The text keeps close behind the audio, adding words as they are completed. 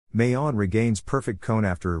Mayon regains perfect cone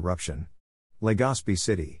after eruption. Legazpi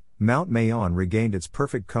City, Mount Mayon regained its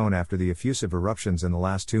perfect cone after the effusive eruptions in the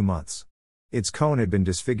last 2 months. Its cone had been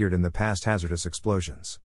disfigured in the past hazardous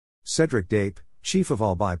explosions. Cedric Dape, chief of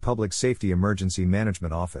Albi Public Safety Emergency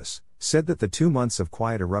Management Office, said that the 2 months of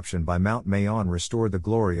quiet eruption by Mount Mayon restored the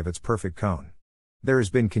glory of its perfect cone. There has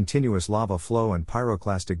been continuous lava flow and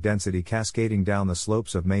pyroclastic density cascading down the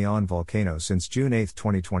slopes of Mayon volcano since June 8,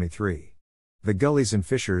 2023. The gullies and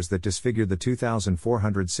fissures that disfigured the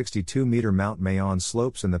 2,462-meter Mount Mayon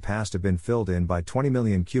slopes in the past have been filled in by 20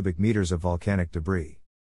 million cubic meters of volcanic debris.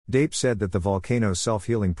 Dape said that the volcano's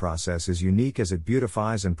self-healing process is unique as it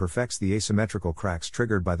beautifies and perfects the asymmetrical cracks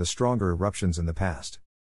triggered by the stronger eruptions in the past.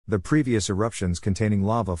 The previous eruptions containing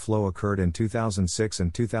lava flow occurred in 2006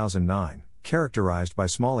 and 2009, characterized by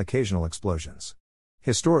small occasional explosions.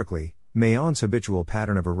 Historically, Mayon's habitual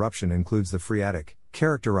pattern of eruption includes the phreatic,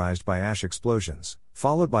 characterized by ash explosions,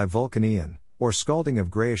 followed by volcanean, or scalding of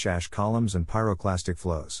grayish ash columns and pyroclastic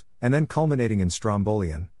flows, and then culminating in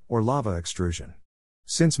strombolian, or lava extrusion.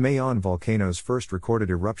 Since Mayon volcano's first recorded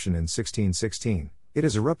eruption in 1616, it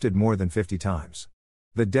has erupted more than 50 times.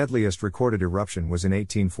 The deadliest recorded eruption was in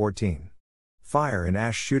 1814. Fire and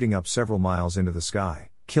ash shooting up several miles into the sky,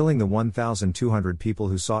 killing the 1,200 people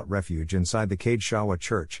who sought refuge inside the Kade Shawa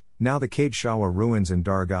church, now the Kade Shawa ruins in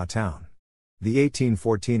Dargah town. The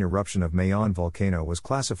 1814 eruption of Mayon volcano was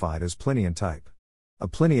classified as Plinian type. A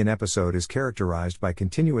Plinian episode is characterized by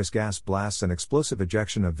continuous gas blasts and explosive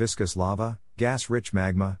ejection of viscous lava, gas-rich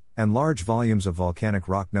magma, and large volumes of volcanic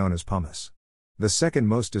rock known as pumice. The second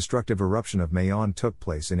most destructive eruption of Mayon took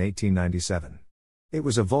place in 1897. It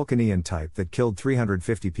was a volcanean type that killed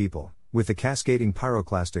 350 people, with the cascading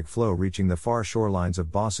pyroclastic flow reaching the far shorelines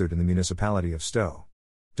of Bossud in the municipality of Sto.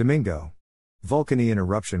 Domingo. Volcanean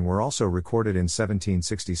eruption were also recorded in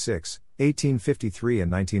 1766, 1853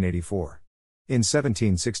 and 1984. In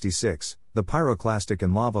 1766, the pyroclastic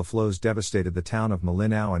and lava flows devastated the town of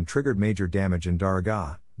Malinao and triggered major damage in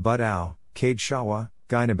Dargah, Budao, Kade Shawa,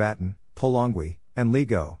 Guinabatan, Polongwe, and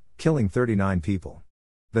Ligo, killing 39 people.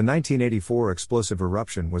 The 1984 explosive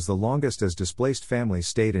eruption was the longest as displaced families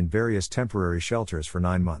stayed in various temporary shelters for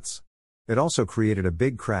 9 months. It also created a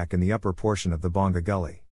big crack in the upper portion of the Bonga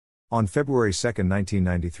Gully. On February 2,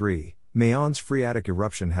 1993, Mayon's phreatic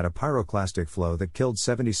eruption had a pyroclastic flow that killed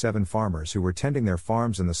 77 farmers who were tending their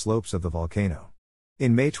farms in the slopes of the volcano.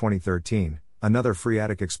 In May 2013, another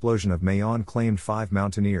phreatic explosion of Mayon claimed 5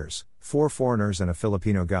 mountaineers, 4 foreigners and a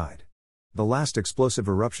Filipino guide. The last explosive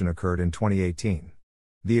eruption occurred in 2018.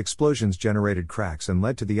 The explosions generated cracks and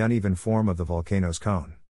led to the uneven form of the volcano's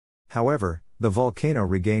cone. However, the volcano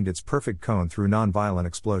regained its perfect cone through non-violent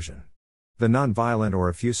explosion. The non-violent or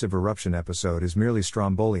effusive eruption episode is merely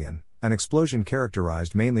strombolian, an explosion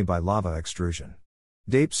characterized mainly by lava extrusion.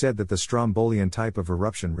 Dape said that the strombolian type of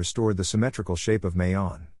eruption restored the symmetrical shape of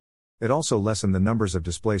Mayon. It also lessened the numbers of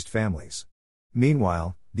displaced families.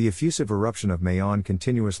 Meanwhile, the effusive eruption of Mayon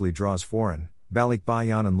continuously draws foreign,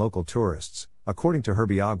 Balikbayan and local tourists, according to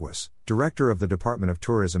Herbie Aguas, director of the Department of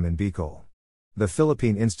Tourism in Bicol. The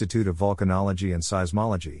Philippine Institute of Volcanology and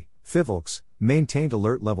Seismology, PHIVOLCS, maintained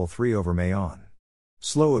alert level 3 over Mayon.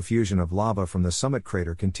 Slow effusion of lava from the summit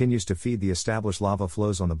crater continues to feed the established lava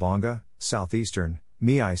flows on the Bonga, southeastern,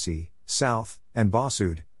 Miisi, south, and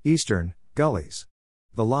Bossud, eastern, gullies.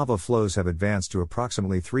 The lava flows have advanced to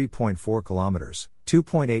approximately 3.4 kilometers,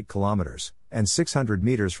 2.8 kilometers, and 600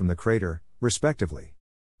 meters from the crater, respectively.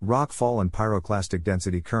 Rockfall and pyroclastic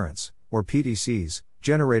density currents, or PDCs,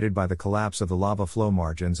 generated by the collapse of the lava flow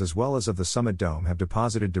margins as well as of the summit dome have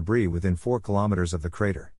deposited debris within 4 kilometers of the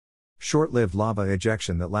crater. Short-lived lava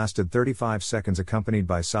ejection that lasted 35 seconds accompanied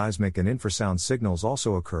by seismic and infrasound signals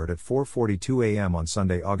also occurred at 4:42 a.m. on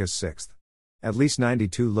Sunday, August 6. At least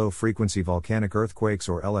 92 low-frequency volcanic earthquakes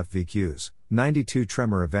or LFVQs, 92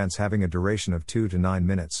 tremor events having a duration of 2 to 9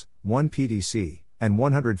 minutes, 1 PDC, and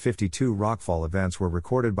 152 rockfall events were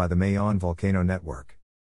recorded by the Mayon Volcano Network.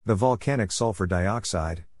 The volcanic sulfur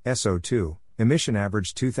dioxide, SO2, emission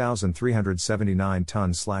averaged 2,379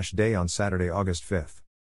 tons/day on Saturday, August 5.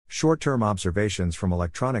 Short-term observations from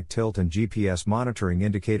electronic tilt and GPS monitoring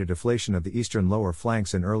indicated deflation of the eastern lower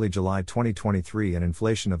flanks in early July 2023 and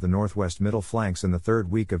inflation of the northwest middle flanks in the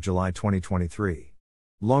third week of July 2023.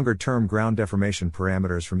 Longer-term ground deformation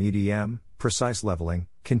parameters from EDM, precise leveling,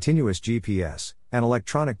 continuous GPS, and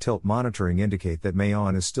electronic tilt monitoring indicate that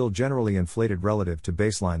Mayon is still generally inflated relative to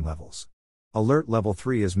baseline levels. Alert level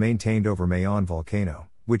 3 is maintained over Mayon volcano,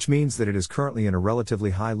 which means that it is currently in a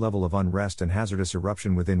relatively high level of unrest and hazardous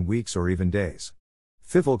eruption within weeks or even days.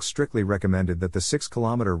 FIVOLC strictly recommended that the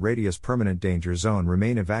 6-kilometer radius permanent danger zone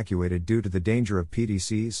remain evacuated due to the danger of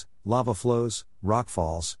PDCs, lava flows,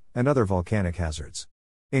 rockfalls, and other volcanic hazards.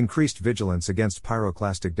 Increased vigilance against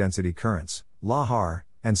pyroclastic density currents, lahar,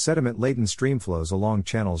 and sediment-laden streamflows along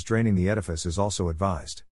channels draining the edifice is also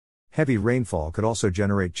advised. Heavy rainfall could also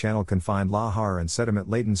generate channel-confined lahar and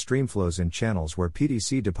sediment-laden streamflows in channels where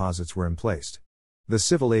PDC deposits were emplaced. The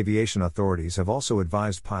civil aviation authorities have also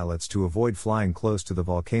advised pilots to avoid flying close to the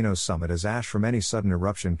volcano's summit as ash from any sudden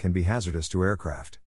eruption can be hazardous to aircraft.